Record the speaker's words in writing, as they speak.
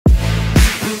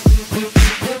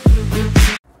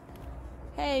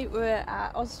Hey, we're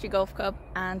at Oswestry Golf Club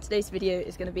and today's video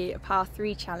is going to be a par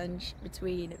 3 challenge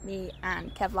between me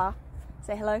and Kevlaar.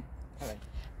 Say hello.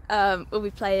 Hello. We'll be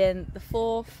playing the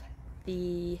 4th,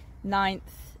 the 9th,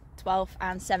 12th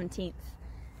and 17th,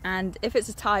 and if it's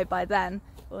a tie by then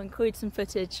we'll include some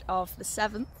footage of the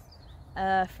 7th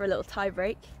for a little tie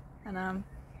break, and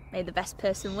may the best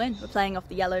person win. We're playing off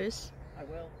the yellows. I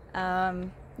will.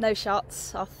 No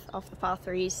shots off the par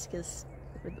 3s because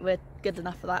we're good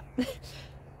enough for that.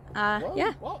 Whoa,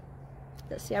 yeah, what?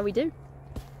 Let's see how we do.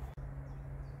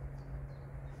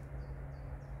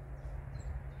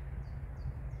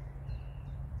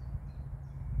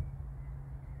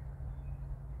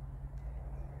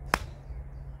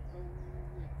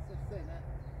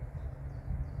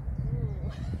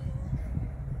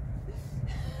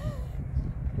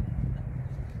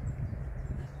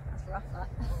 That's rough, that.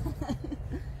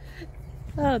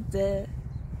 Oh dear.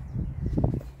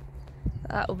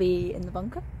 That will be in the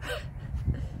bunker.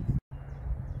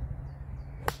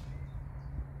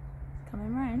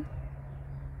 Coming round.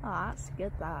 Oh, that's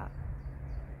good, that.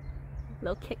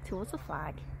 Little kick towards the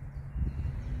flag.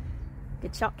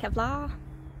 Good shot, Kevlaar.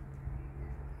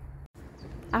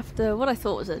 After what I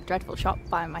thought was a dreadful shot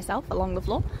by myself along the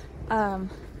floor,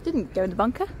 didn't go in the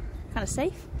bunker, kind of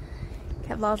safe.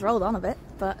 Kevlaar's rolled on a bit,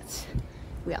 but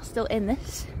we are still in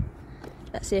this.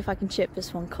 Let's see if I can chip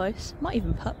this one close. Might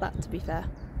even putt that, to be fair.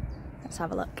 Let's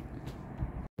have a look.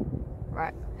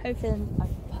 Right, hoping I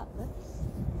can putt this.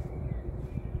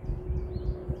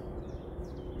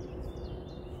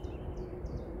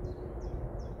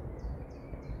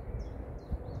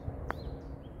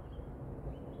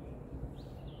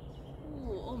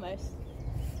 Ooh, almost.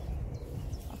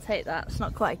 I'll take that. It's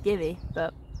not quite a gimme,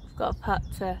 but I've got a putt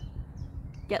to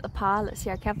get the par. Let's see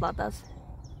how Kevlaar does.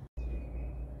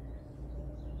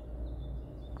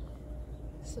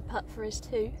 It's a putt for his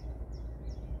 2.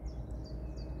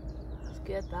 That's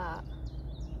good, that.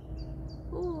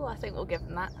 Ooh, I think we'll give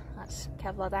him that. That's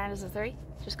Kevlaar down as a 3.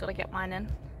 Just got to get mine in.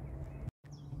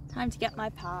 Time to get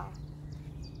my par.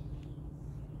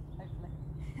 Hopefully.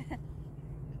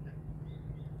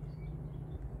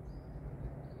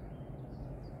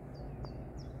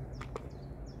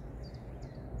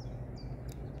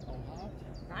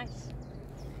 Nice.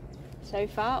 So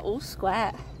far, all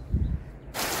square.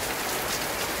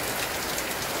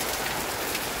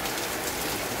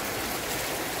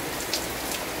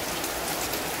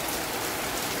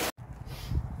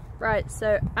 Right,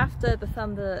 so after the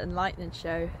thunder and lightning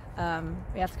show,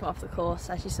 we had to come off the course,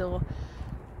 as you saw,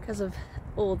 because of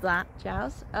all that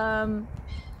jazz.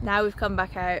 Now we've come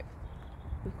back out,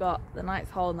 we've got the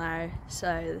 9th hole now,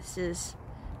 so this is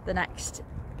the next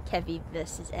Kevy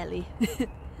versus Ellie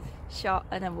shot,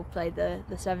 and then we'll play the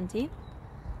 17th.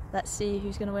 Let's see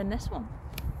who's going to win this one.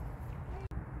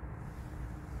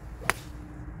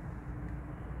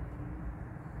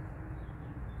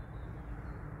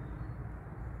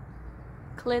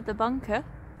 Cleared the bunker,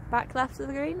 back left of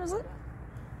the green, was it?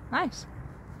 Nice.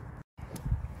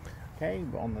 Okay,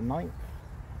 we're on the 9th,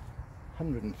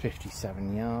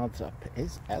 157 yards up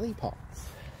is Ellie Potts.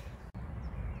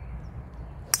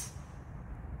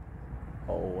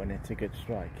 Oh, and it's a good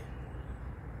strike.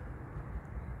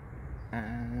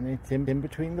 And it's in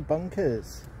between the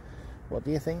bunkers. What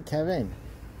do you think, Kevin?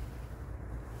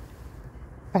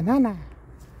 Banana!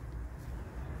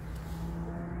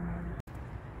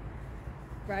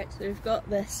 Right, so we've got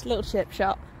this little chip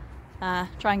shot.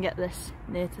 Try and get this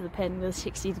near to the pin with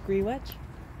a 60-degree wedge.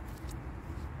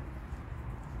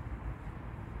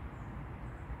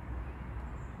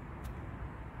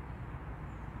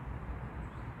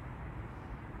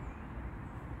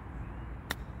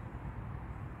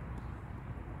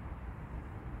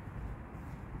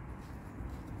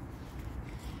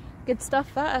 Good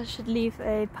stuff, that. I should leave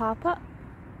a par putt.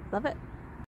 Love it.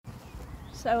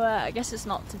 So I guess it's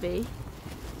not to be.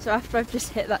 So after I've just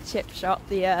hit that chip shot,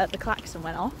 the klaxon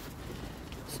went off.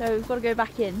 So we've got to go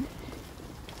back in.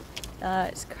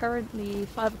 It's currently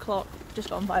 5 o'clock,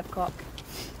 just gone 5 o'clock.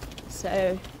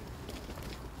 So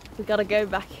we've got to go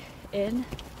back in.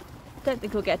 Don't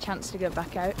think we'll get a chance to go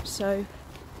back out, so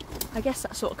I guess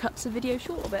that sort of cuts the video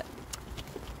short a bit.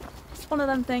 It's one of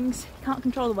them things, can't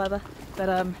control the weather,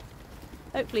 but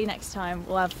hopefully next time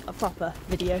we'll have a proper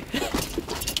video.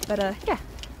 But yeah,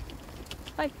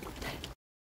 bye.